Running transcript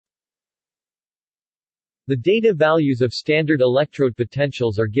The data values of standard electrode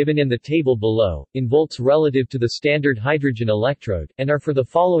potentials are given in the table below, in volts relative to the standard hydrogen electrode, and are for the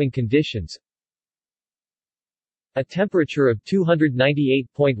following conditions. A temperature of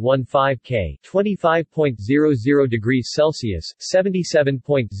 298.15 K, 25.00 degrees Celsius,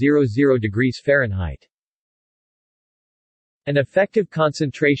 77.00 degrees Fahrenheit. An effective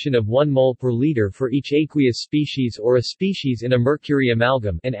concentration of 1 mol per liter for each aqueous species or a species in a mercury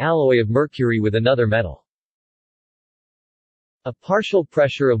amalgam, an alloy of mercury with another metal. A partial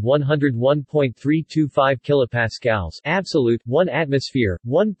pressure of 101.325 kilopascals absolute, 1 atmosphere,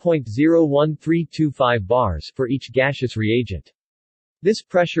 1.01325 bars for each gaseous reagent. This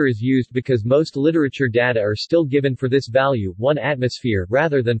pressure is used because most literature data are still given for this value, 1 atmosphere,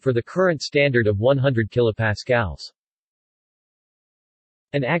 rather than for the current standard of 100 kilopascals.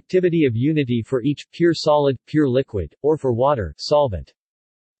 An activity of unity for each pure solid, pure liquid, or for water, solvent.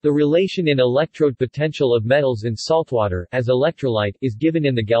 The relation in electrode potential of metals in saltwater, as electrolyte, is given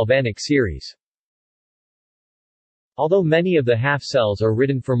in the galvanic series. Although many of the half cells are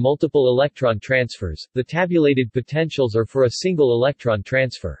written for multiple electron transfers, the tabulated potentials are for a single electron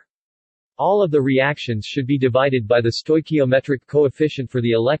transfer. All of the reactions should be divided by the stoichiometric coefficient for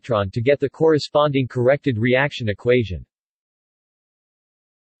the electron to get the corresponding corrected reaction equation.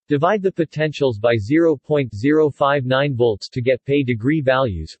 Divide the potentials by 0.059 volts to get Pei degree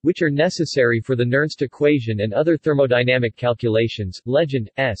values, which are necessary for the Nernst equation and other thermodynamic calculations. Legend: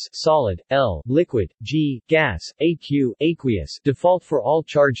 S solid, L liquid, G gas, AQ aqueous. Default for all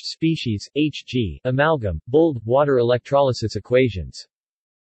charged species, Hg amalgam. Bold water electrolysis equations.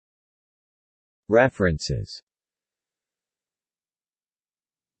 References.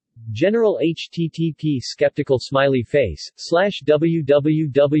 General http skeptical smiley face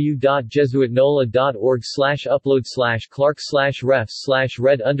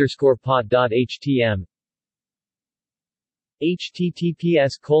 /www.jesuitnola.org/upload/clark/ref/red_pot.htm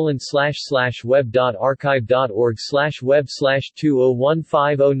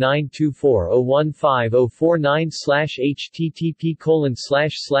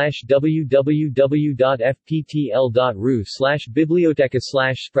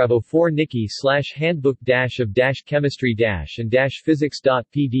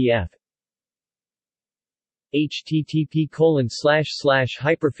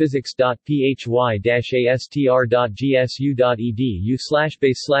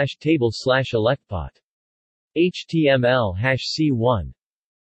http://hyperphysics.phy-astr.gsu.edu/base/tables/electpot. HTML/C1.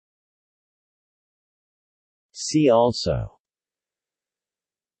 See also: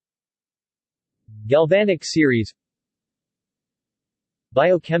 Galvanic series,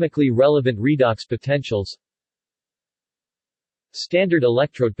 biochemically relevant redox potentials, standard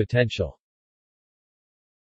electrode potential.